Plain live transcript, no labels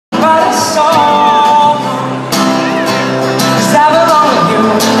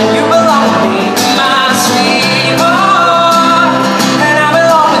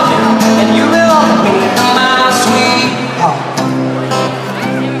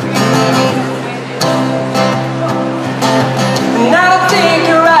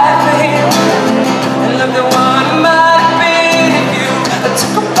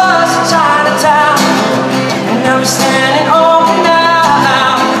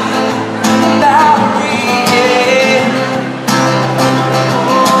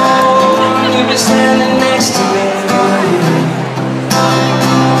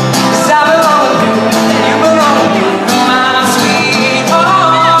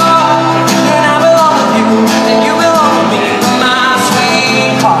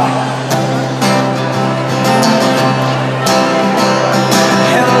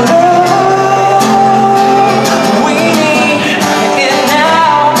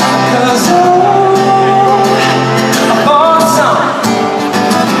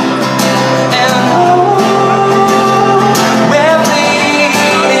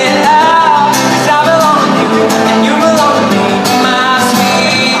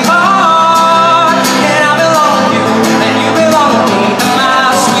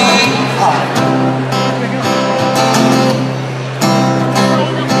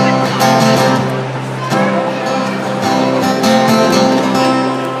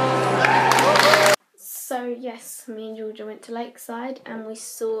yes, me and Georgia went to Lakeside and we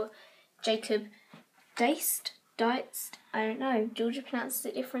saw Jacob Deist, I don't know, Georgia pronounced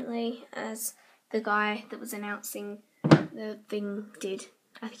it differently as the guy that was announcing the thing did.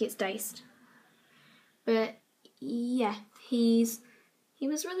 I think it's Deist. But yeah, he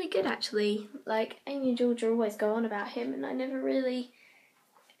was really good actually. Like, Amy and Georgia always go on about him, and I never really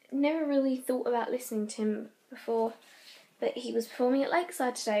thought about listening to him before. But he was performing at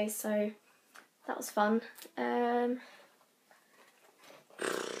Lakeside today, so that was fun.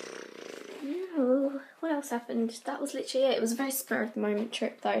 What else happened? That was literally it. It was a very spur of the moment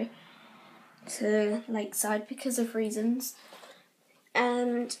trip though to Lakeside because of reasons,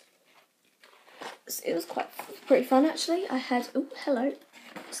 and it was pretty fun actually. I had hello,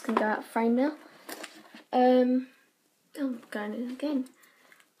 just gonna go out of frame now. I'm going in again.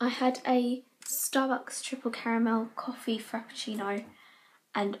 I had a Starbucks triple caramel coffee frappuccino,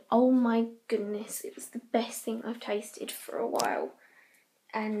 and oh my goodness, it was the best thing I've tasted for a while.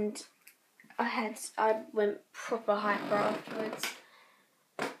 And I went proper hyper afterwards,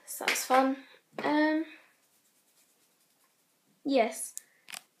 so that was fun. Yes,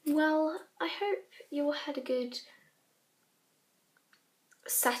 well, I hope you all had a good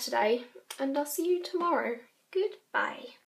Saturday, and I'll see you tomorrow. Goodbye.